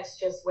think that's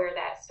just where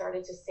that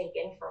started to sink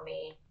in for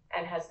me,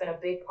 and has been a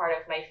big part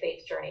of my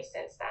faith journey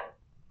since then.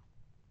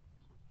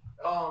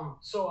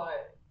 So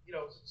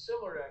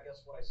similar to, I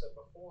guess, what I said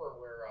before,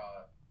 where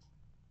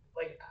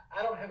like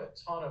I don't have a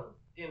ton of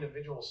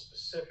individual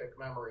specific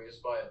memories,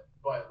 but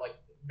like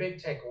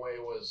big takeaway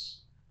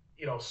was,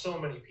 so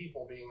many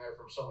people being there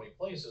from so many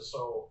places.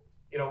 So,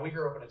 we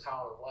grew up in a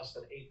town of less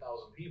than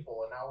 8,000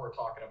 people, and now we're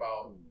talking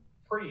about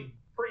pretty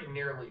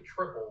nearly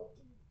triple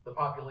the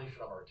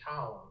population of our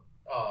town,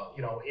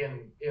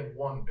 in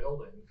one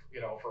building,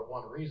 for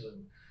one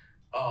reason.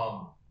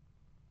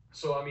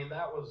 So I mean,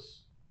 that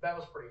was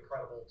pretty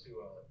incredible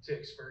to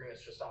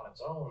experience just on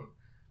its own.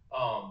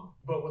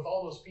 But with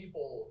all those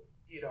people,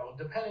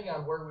 depending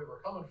on where we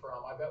were coming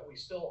from, I bet we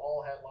still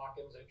all had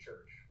lock-ins at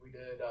church. We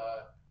did,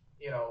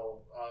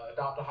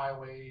 adopt a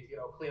highway,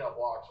 cleanup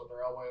walks with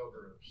our LYO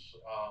groups,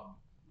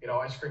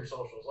 ice cream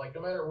socials. Like,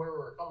 no matter where we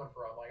were coming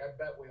from, like, I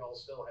bet we all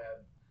still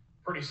had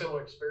pretty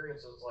similar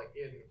experiences, like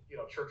in,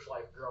 church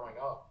life growing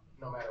up,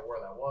 no matter where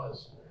that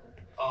was.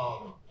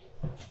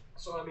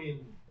 So I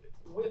mean,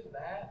 with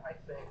that, I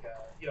think,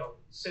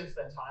 since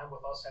that time,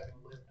 with us having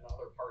lived in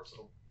other parts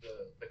of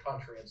the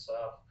country and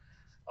stuff,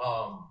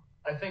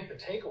 I think the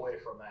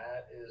takeaway from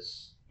that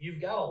is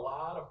you've got a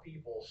lot of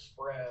people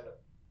spread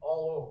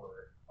all over,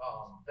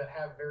 that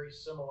have very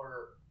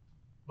similar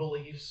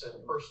beliefs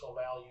and personal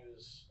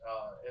values,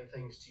 and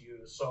things to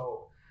you.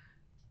 So,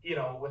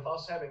 with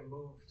us having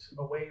moved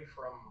away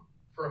from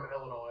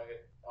Illinois,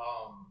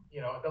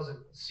 it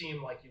doesn't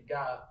seem like you've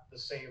got the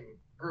same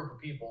group of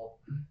people,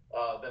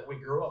 that we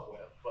grew up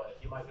with, but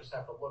you might just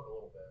have to look a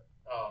little bit.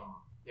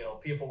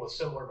 People with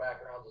similar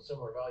backgrounds and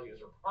similar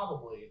values are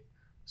probably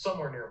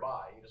somewhere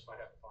nearby. You just might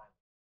have to find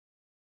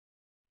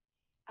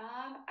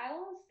them. I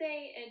will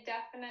say it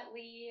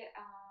definitely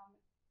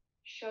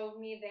showed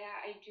me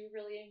that I do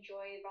really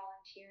enjoy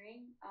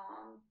volunteering.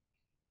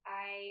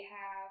 I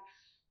have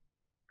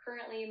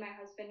currently, my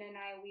husband and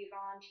I, we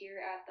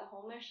volunteer at the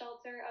homeless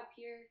shelter up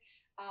here,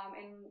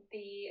 and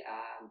we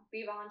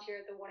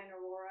volunteer at the one in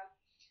Aurora.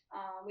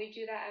 We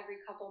do that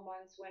every couple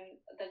months when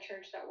the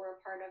church that we're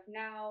a part of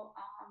now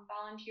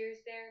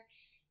volunteers there,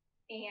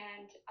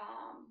 and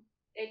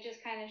it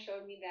just kind of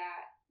showed me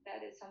that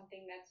that is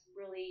something that's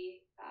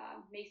really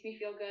makes me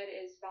feel good,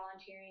 is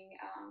volunteering,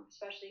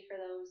 especially for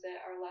those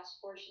that are less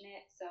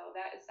fortunate. So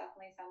that is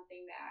definitely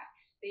something that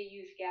the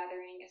youth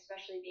gathering,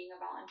 especially being a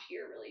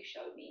volunteer, really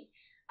showed me.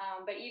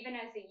 But even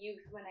as a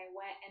youth, when I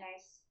went and I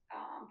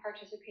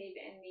participated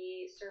in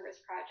the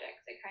service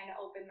projects, it kind of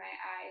opened my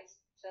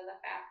eyes to the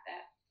fact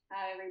that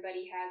not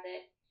everybody has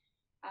it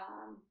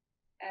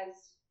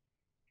as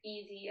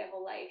easy of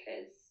a life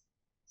as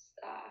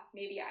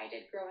maybe I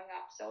did growing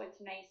up. So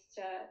it's nice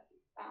to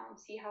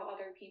see how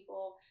other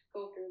people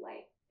go through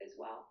life as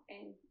well,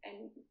 and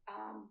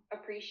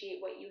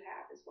appreciate what you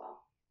have as well.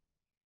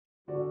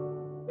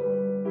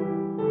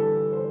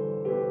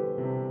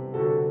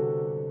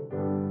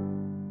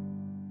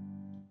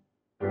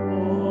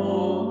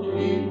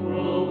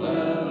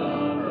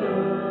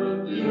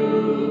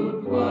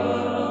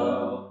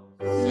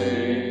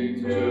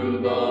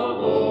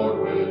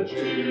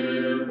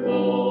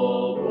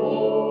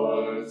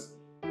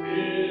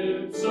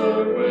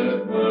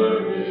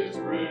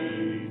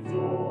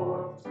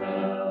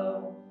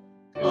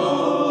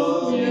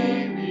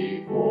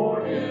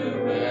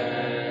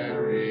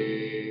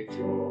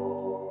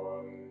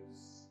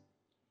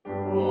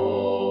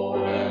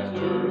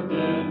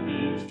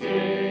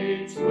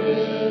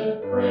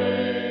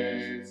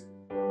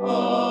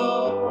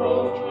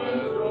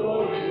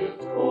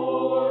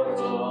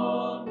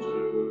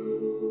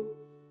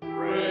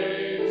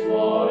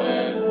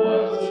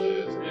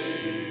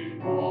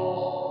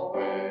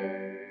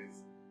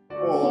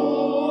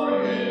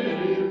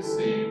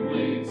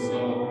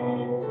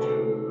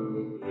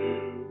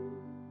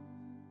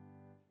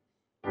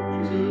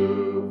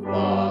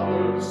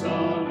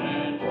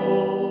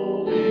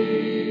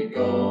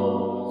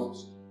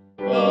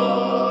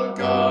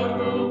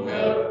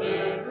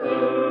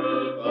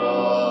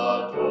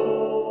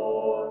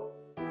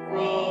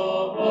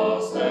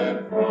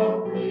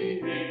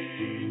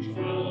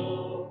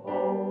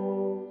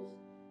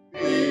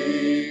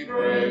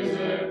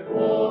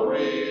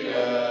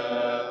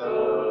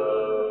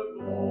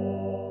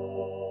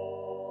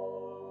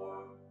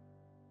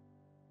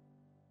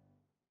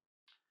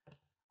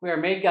 We are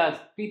made God's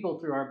people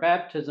through our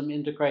baptism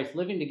into Christ,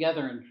 living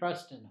together in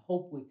trust and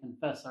hope we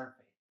confess our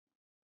faith.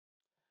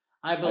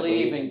 I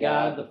believe in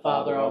God, the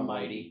Father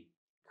Almighty,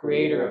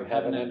 creator of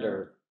heaven and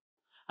earth.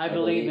 I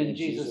believe in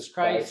Jesus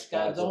Christ,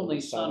 God's only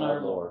Son,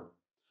 our Lord,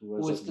 who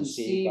was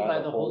conceived by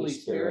the Holy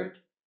Spirit,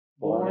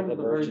 born of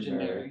the Virgin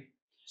Mary,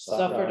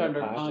 suffered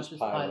under Pontius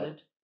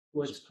Pilate,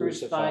 was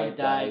crucified,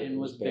 died, and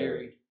was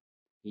buried.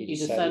 He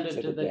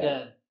descended to the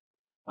dead.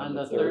 On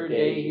the third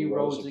day he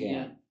rose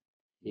again.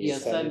 He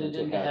ascended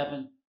into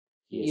heaven.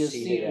 He is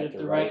seated at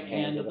the right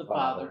hand of the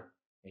Father,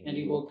 and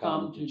he will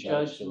come to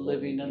judge the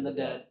living and the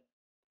dead.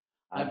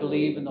 I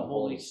believe in the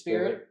Holy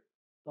Spirit,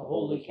 the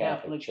Holy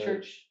Catholic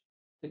Church,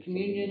 the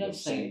communion of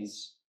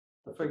saints,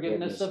 the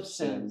forgiveness of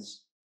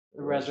sins,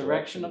 the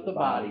resurrection of the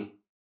body,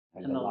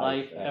 and the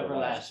life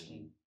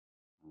everlasting.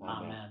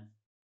 Amen.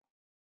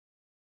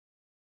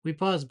 We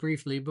pause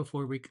briefly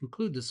before we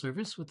conclude the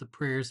service with the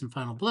prayers and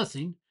final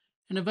blessing,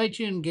 and invite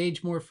you to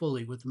engage more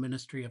fully with the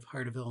ministry of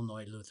Heart of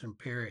Illinois Lutheran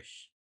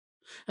Parish.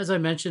 As I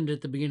mentioned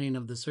at the beginning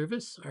of the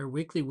service, our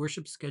weekly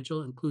worship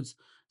schedule includes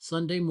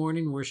Sunday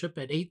morning worship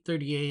at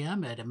 8:30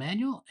 a.m. at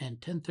Emmanuel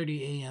and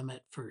 10:30 a.m.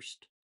 at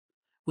First.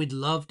 We'd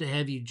love to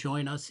have you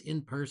join us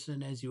in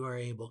person as you are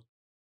able.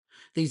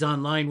 These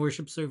online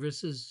worship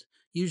services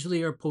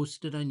usually are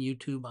posted on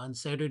YouTube on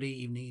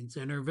Saturday evenings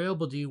and are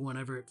available to you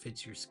whenever it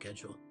fits your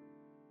schedule.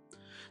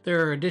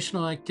 There are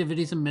additional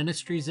activities and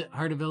ministries at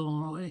Heart of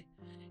Illinois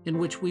in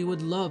which we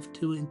would love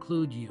to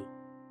include you.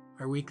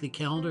 Our weekly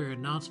calendar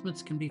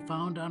announcements can be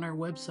found on our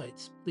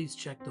websites. Please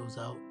check those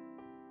out.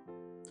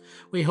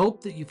 We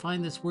hope that you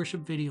find this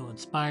worship video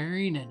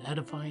inspiring and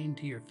edifying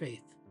to your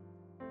faith.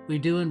 We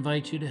do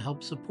invite you to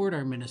help support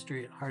our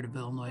ministry at Heart of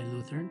Illinois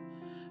Lutheran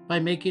by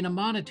making a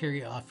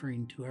monetary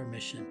offering to our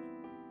mission.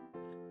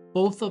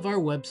 Both of our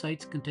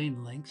websites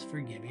contain links for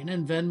giving,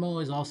 and Venmo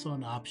is also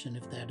an option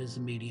if that is a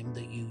medium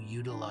that you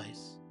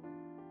utilize.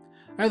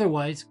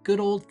 Otherwise, good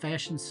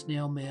old-fashioned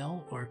snail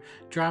mail or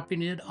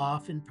dropping it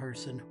off in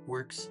person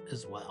works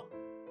as well.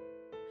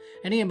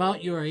 Any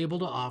amount you are able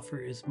to offer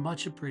is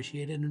much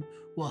appreciated and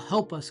will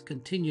help us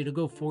continue to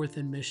go forth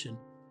in mission,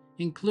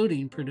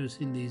 including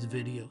producing these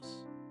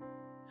videos.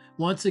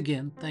 Once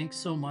again, thanks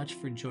so much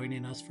for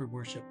joining us for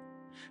worship.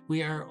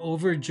 We are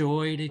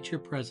overjoyed at your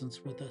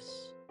presence with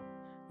us.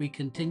 We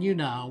continue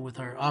now with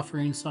our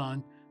offering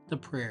song, the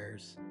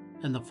prayers,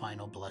 and the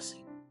final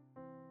blessing.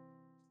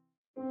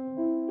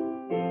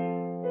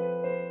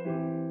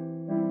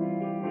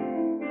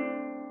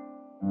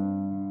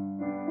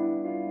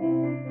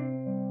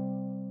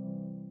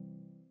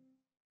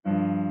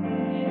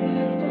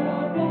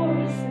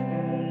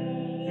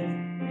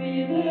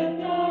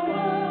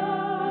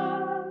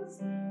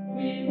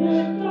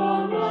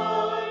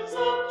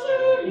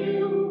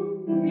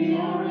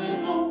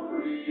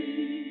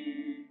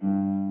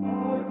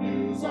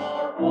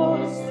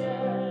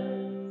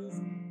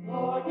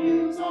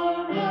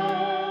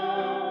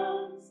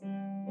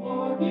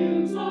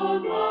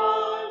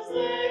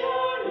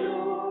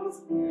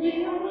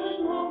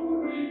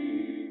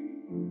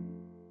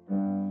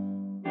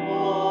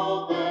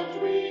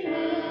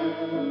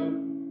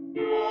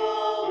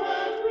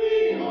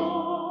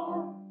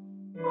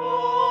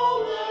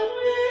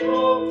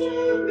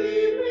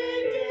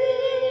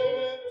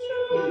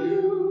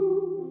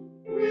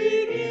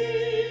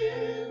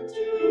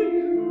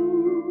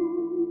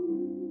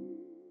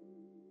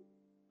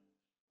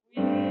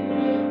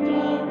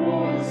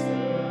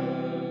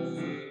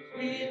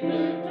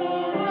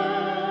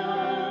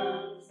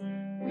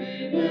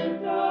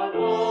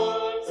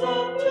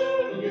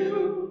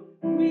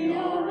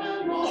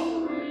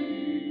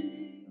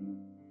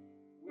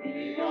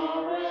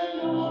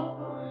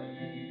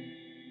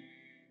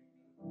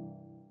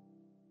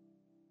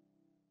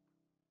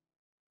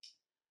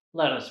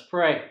 Let us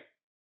pray.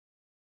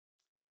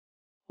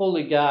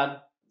 Holy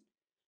God,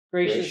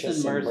 gracious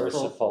and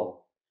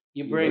merciful,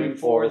 you bring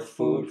forth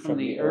food from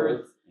the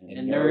earth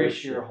and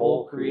nourish your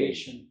whole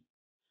creation.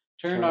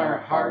 Turn our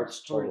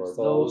hearts towards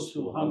those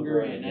who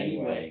hunger in any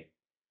way,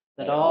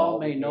 that all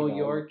may know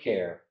your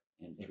care,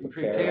 and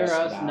prepare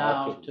us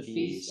now to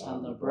feast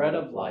on the bread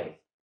of life,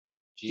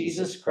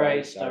 Jesus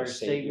Christ, our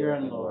Savior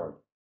and Lord.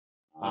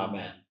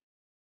 Amen.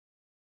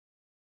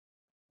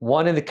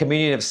 One in the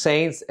communion of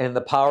saints and the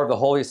power of the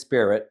Holy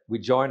Spirit, we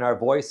join our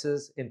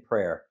voices in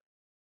prayer.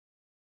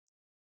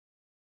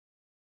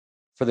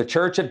 For the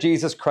Church of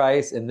Jesus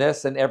Christ in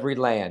this and every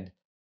land,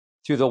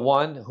 through the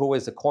one who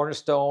is the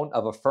cornerstone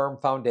of a firm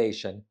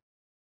foundation,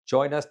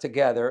 join us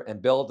together and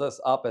build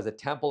us up as a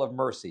temple of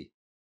mercy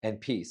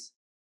and peace.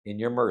 In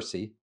your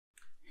mercy,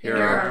 hear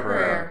our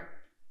prayer.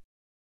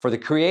 For the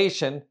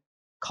creation,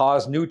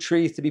 cause new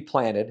trees to be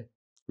planted,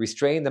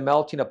 restrain the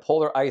melting of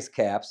polar ice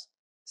caps,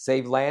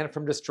 save land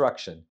from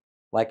destruction,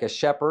 like a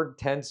shepherd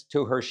tends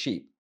to her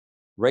sheep.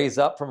 Raise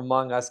up from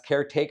among us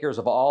caretakers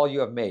of all you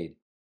have made.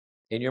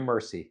 In your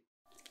mercy,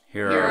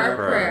 hear our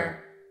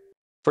prayer.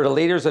 For the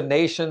leaders of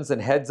nations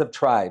and heads of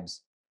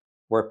tribes,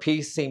 where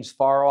peace seems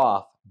far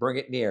off, bring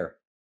it near.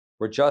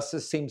 Where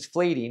justice seems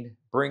fleeting,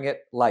 bring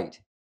it light.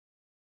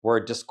 Where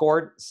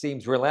discord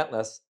seems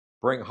relentless,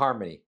 bring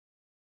harmony.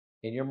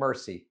 In your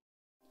mercy,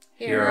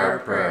 hear our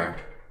prayer.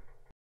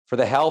 For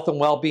the health and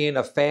well-being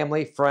of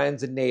family,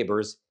 friends, and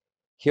neighbors,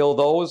 heal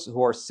those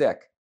who are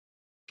sick.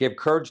 Give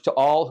courage to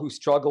all who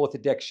struggle with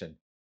addiction.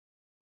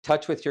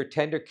 Touch with your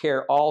tender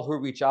care all who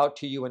reach out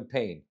to you in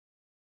pain.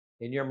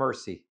 In your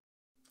mercy,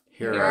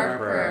 hear our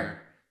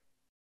prayer.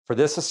 For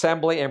this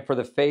assembly and for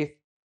the faith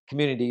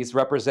communities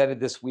represented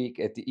this week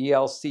at the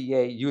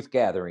ELCA Youth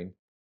Gathering,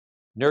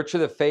 Nurture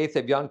the faith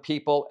of young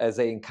people as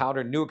they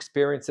encounter new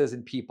experiences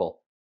and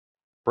people.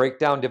 Break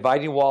down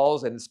dividing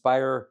walls and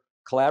inspire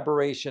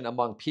collaboration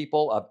among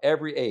people of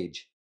every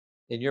age.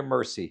 In your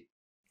mercy,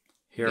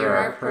 Hear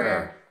our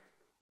prayer.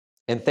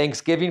 in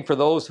thanksgiving for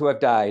those who have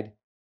died,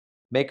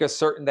 make us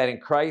certain that in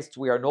Christ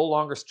we are no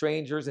longer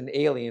strangers and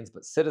aliens,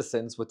 but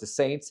citizens with the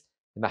saints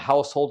in the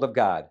household of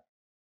God.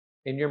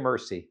 In your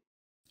mercy,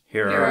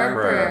 Hear our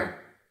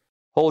prayer.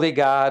 Holy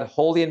God,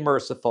 holy and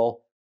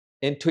merciful,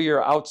 into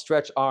your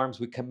outstretched arms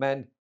we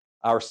commend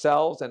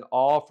ourselves and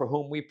all for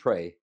whom we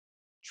pray,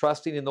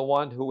 trusting in the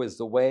one who is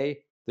the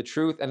way, the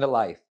truth, and the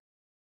life,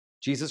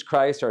 Jesus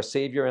Christ, our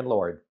Savior and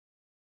Lord.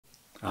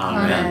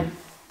 Amen.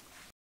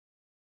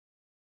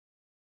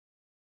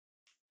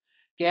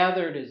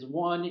 Gathered as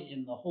one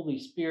in the Holy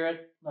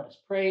Spirit, let us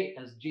pray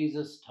as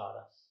Jesus taught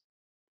us.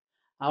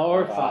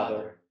 Our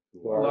Father,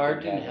 who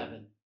art in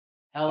heaven,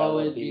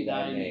 hallowed be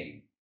thy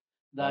name.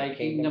 Thy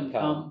kingdom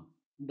come,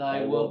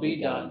 thy will be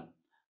done,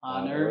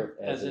 on earth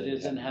as it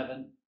is in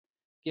heaven.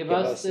 Give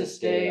us this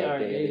day our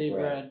daily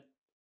bread,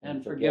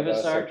 and forgive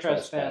us our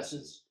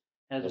trespasses,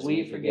 as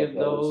we forgive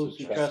those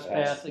who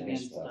trespass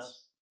against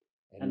us.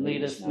 And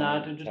lead us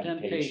not into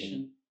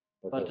temptation,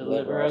 but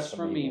deliver us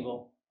from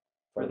evil.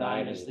 For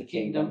thine is the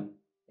kingdom,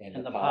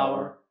 and the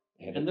power,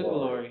 and the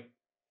glory,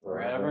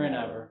 forever and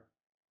ever.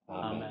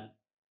 Amen.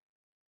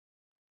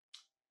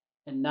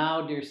 And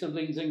now, dear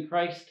siblings in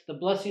Christ, the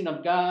blessing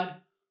of God,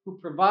 who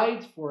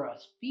provides for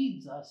us,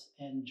 feeds us,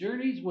 and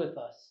journeys with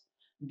us,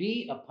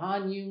 be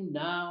upon you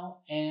now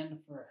and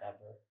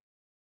forever.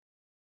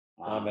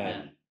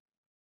 Amen.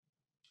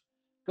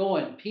 Go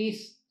in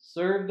peace,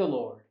 serve the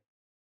Lord.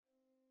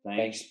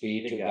 Thanks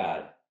be to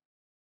God.